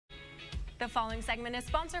The following segment is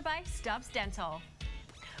sponsored by Stubbs Dental.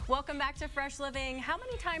 Welcome back to Fresh Living. How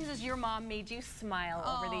many times has your mom made you smile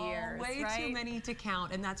over the years? Way too many to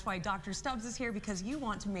count, and that's why Dr. Stubbs is here, because you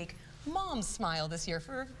want to make moms smile this year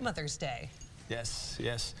for Mother's Day. Yes,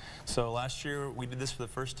 yes. So last year we did this for the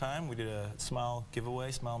first time. We did a smile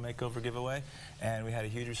giveaway, smile makeover giveaway, and we had a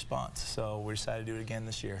huge response. So we decided to do it again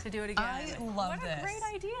this year. To do it again. I love this. What a great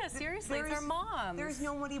idea. Seriously, it's our moms. There's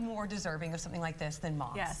nobody more deserving of something like this than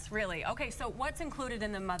moms. Yes, really. Okay, so what's included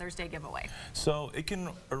in the Mother's Day giveaway? So it's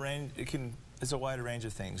a wide range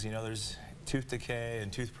of things. You know, there's tooth decay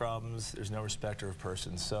and tooth problems. There's no respecter of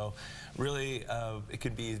persons. So really, it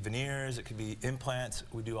could be veneers, it could be implants.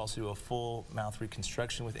 We do also do a full mouth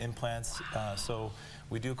reconstruction with implants. Wow. So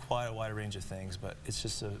we do quite a wide range of things, but it's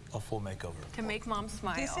just a full makeover. To make mom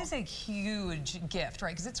smile. This is a huge gift, right?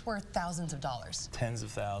 Because it's worth thousands of dollars. Tens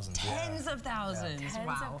of thousands. Tens of thousands. Yeah.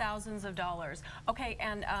 Tens of thousands of dollars. Okay,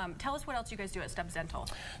 and tell us what else you guys do at Stubbs Dental.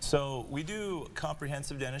 So we do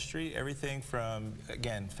comprehensive dentistry, everything from,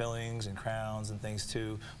 again, fillings and crowns and things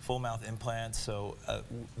to full mouth implants. So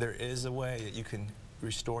there is a way that you can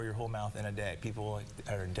restore your whole mouth in a day. People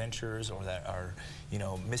that are in dentures or that are, you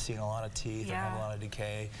know, missing a lot of teeth or have a lot of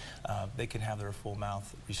decay, they can have their full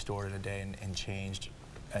mouth restored in a day and changed.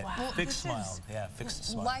 Wow. Fixed smile. Yeah, fixed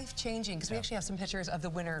smile. Life-changing, because we actually have some pictures of the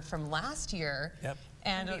winner from last year. Yep.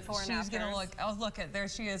 And she's going to look, oh, look, there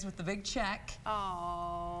she is with the big check.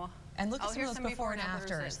 Oh. And look at some of those before and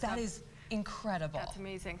afters. That is incredible. That's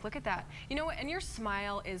amazing. Look at that. You know what? And your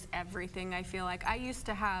smile is everything, I feel like. I used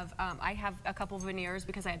to have, I have a couple veneers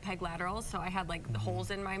because I had peg laterals, so I had like holes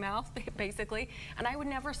in my mouth, basically. And I would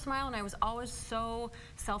never smile, and I was always so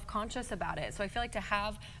self-conscious about it. So I feel like to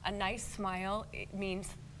have a nice smile, it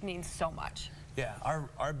means so much. Yeah,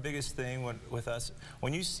 our biggest thing with us,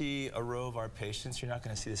 when you see a row of our patients, you're not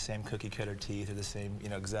going to see the same cookie cutter teeth or the same, you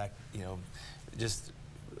know, exact, you know, just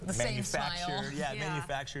the manufactured,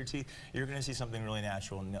 manufactured teeth. You're going to see something really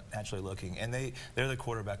natural and naturally looking. And they're the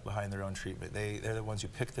quarterback behind their own treatment. They're the ones who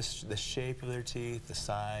pick the shape of their teeth, the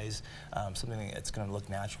size, something that's going to look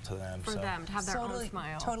natural to them. For them to have their own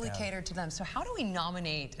smile. Totally catered to them. So how do we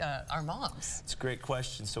nominate our moms? It's a great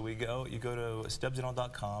question. So you go to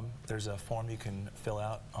stubbsdental.com. There's a form you can fill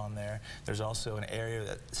out on there. There's also an area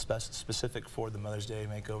that's specific for the Mother's Day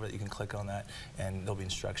makeover that you can click on that, and there'll be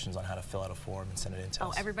instructions on how to fill out a form and send it in to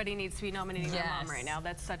us. Everybody needs to be nominating their mom right now.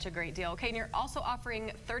 That's such a great deal. Okay, and you're also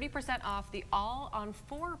offering 30% off the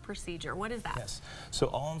all-on-4 procedure. What is that? Yes. So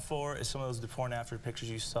all-on-4 is some of those before and after pictures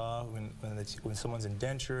you saw when someone's in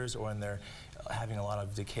dentures or when they're having a lot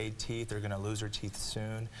of decayed teeth. They're going to lose their teeth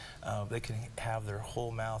soon. They can have their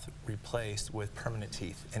whole mouth replaced with permanent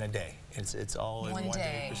teeth in a day. It's all in one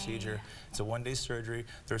day procedure. It's a one-day surgery.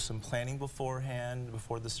 There's some planning beforehand,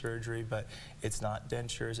 before the surgery, but it's not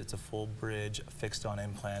dentures. It's a full bridge fixed on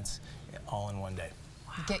implants, all in one day.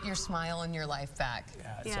 Wow. Get your smile and your life back.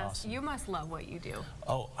 Yeah, it's awesome. You must love what you do.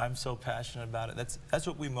 Oh, I'm so passionate about it. That's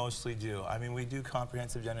what we mostly do. I mean, we do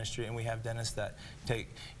comprehensive dentistry, and we have dentists that take,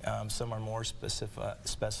 some are more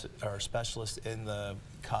specialists in the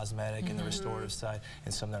cosmetic and the restorative side,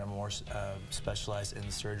 and some that are more specialized in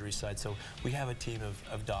the surgery side. So we have a team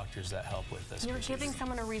of doctors that help with this. You're giving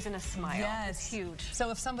someone a reason to smile. Yes. It's huge.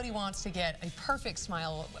 So if somebody wants to get a perfect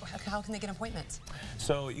smile, how can they get appointments?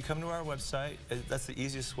 So you come to our website. That's the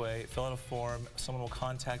easiest way. Fill out a form. Someone will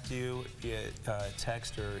contact you via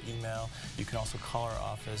text or email. You can also call our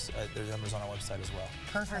office. Their number's on our website as well.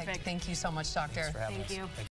 Perfect. Thank you so much, Doctor. Thanks for having us. Thank you.